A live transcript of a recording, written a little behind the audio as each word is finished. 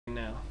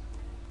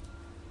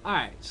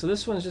Alright, so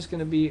this one's just going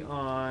to be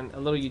on a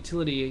little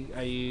utility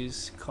I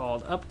use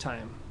called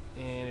Uptime,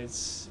 and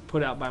it's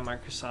put out by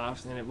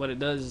Microsoft, and what it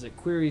does is it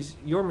queries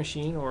your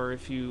machine, or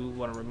if you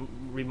want a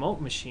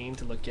remote machine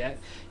to look at,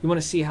 you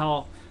want to see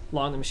how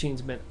long the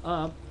machine's been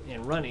up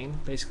and running,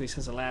 basically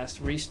since the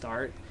last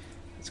restart.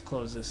 Let's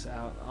close this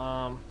out.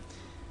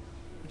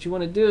 What you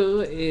want to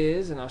do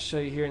is, and I'll show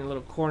you here in the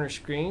little corner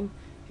screen,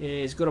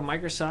 is go to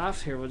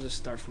Microsoft. Here, we'll just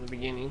start from the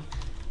beginning.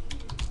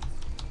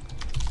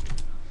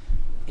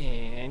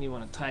 And you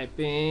want to type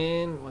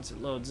in, once it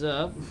loads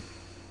up,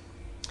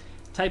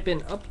 type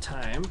in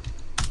Uptime.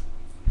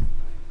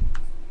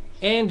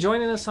 And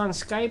joining us on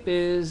Skype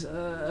is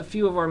a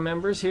few of our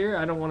members here.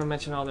 I don't want to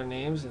mention all their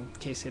names in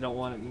case they don't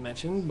want it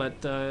mentioned, but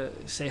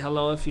say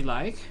hello if you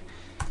like.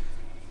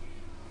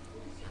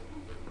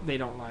 They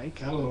don't like.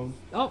 Hello.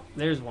 Oh,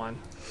 there's one.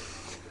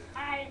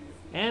 Hi.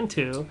 And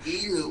two.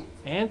 Ew.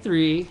 And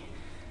three.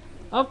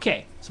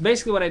 Okay, so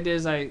basically what I did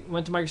is I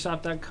went to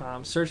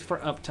Microsoft.com, searched for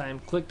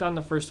Uptime, clicked on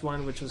the first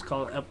one, which was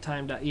called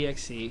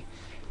Uptime.exe,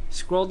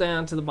 scrolled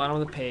down to the bottom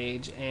of the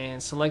page,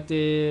 and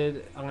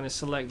selected, I'm going to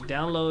select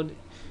download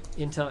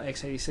Intel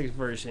x86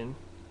 version.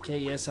 Okay,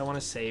 yes, I want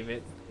to save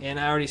it. And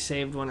I already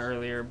saved one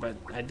earlier, but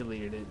I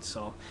deleted it.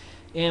 So,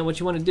 and what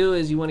you want to do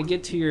is you want to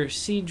get to your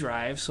C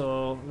drive.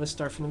 So let's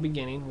start from the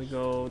beginning. We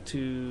go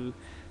to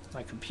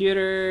my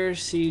computer,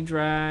 C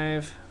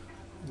drive,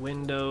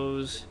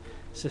 Windows,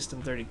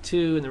 System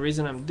 32, and the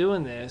reason I'm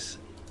doing this,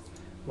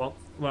 well,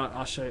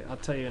 I'll show you. I'll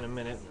tell you in a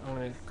minute. I'm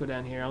going to go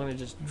down here. I'm going to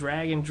just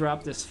drag and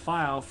drop this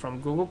file from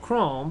Google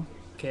Chrome.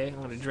 Okay, I'm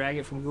going to drag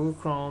it from Google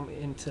Chrome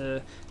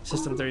into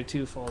System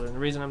 32 folder. And the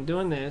reason I'm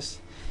doing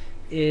this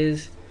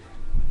is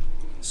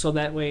so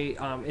that way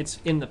it's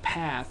in the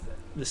path,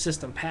 the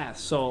system path.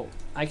 So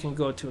I can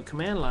go to a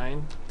command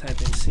line,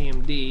 type in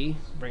CMD,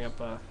 bring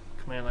up a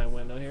command line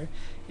window here,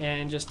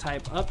 and just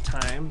type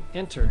Uptime,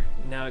 enter.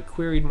 Now it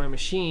queried my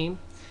machine.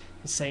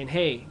 It's saying,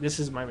 hey, this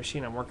is my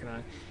machine I'm working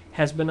on.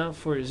 Has been up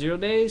for 0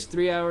 days,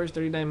 3 hours,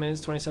 39 minutes,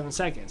 27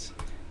 seconds.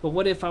 But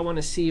what if I want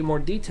to see more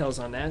details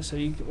on that? So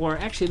you, or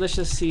actually, let's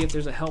just see if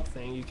there's a help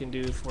thing. You can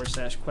do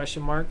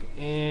 /?,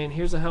 and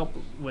here's a help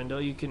window.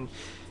 You can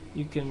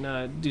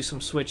do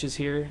some switches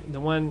here. The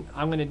one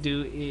I'm going to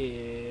do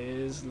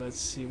is,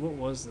 let's see, what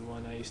was the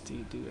one I used to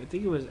do? I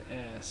think it was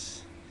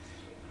S.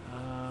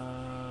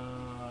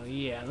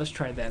 Yeah, let's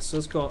try that. So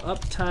let's go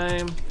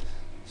Uptime,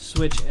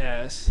 switch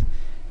S.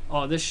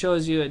 Oh, this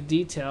shows you a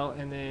detail,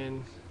 and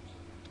then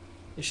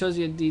it shows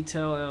you a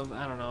detail of,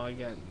 I don't know, I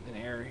got an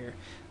error here,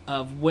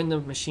 of when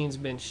the machine's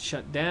been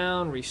shut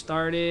down,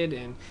 restarted,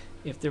 and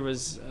if there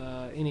was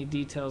any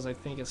details, I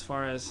think, as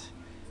far as,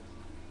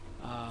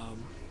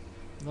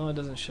 no, it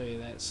doesn't show you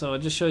that. So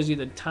it just shows you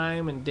the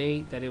time and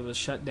date that it was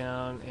shut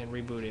down and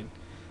rebooted.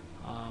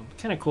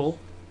 Kind of cool.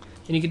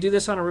 And you can do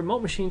this on a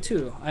remote machine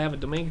too. I have a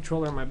domain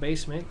controller in my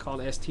basement called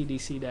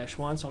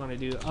STDC-1, so I'm going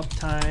to do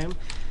Uptime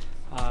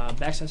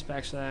 /STDC-1,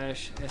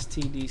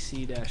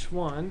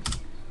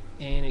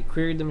 and it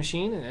queried the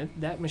machine, and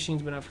that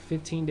machine's been up for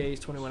 15 days,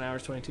 21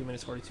 hours, 22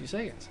 minutes, 42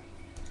 seconds.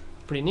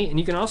 Pretty neat. And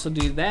you can also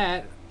do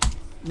that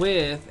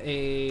with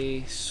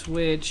a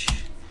switch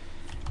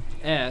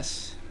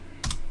S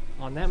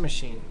on that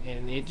machine,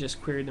 and it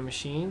just queried the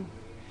machine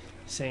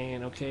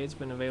saying, okay, it's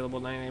been available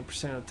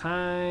 99% of the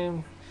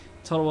time,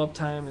 total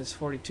uptime is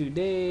 42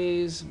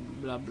 days,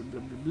 blah blah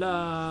blah blah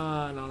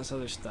blah, and all this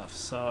other stuff.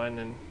 So, and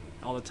then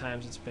all the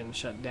times it's been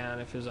shut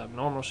down, if it was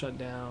abnormal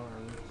shutdown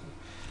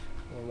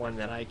or one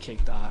that I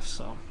kicked off.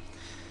 So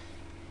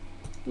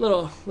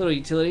little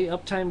utility,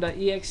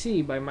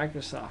 Uptime.exe by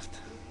Microsoft.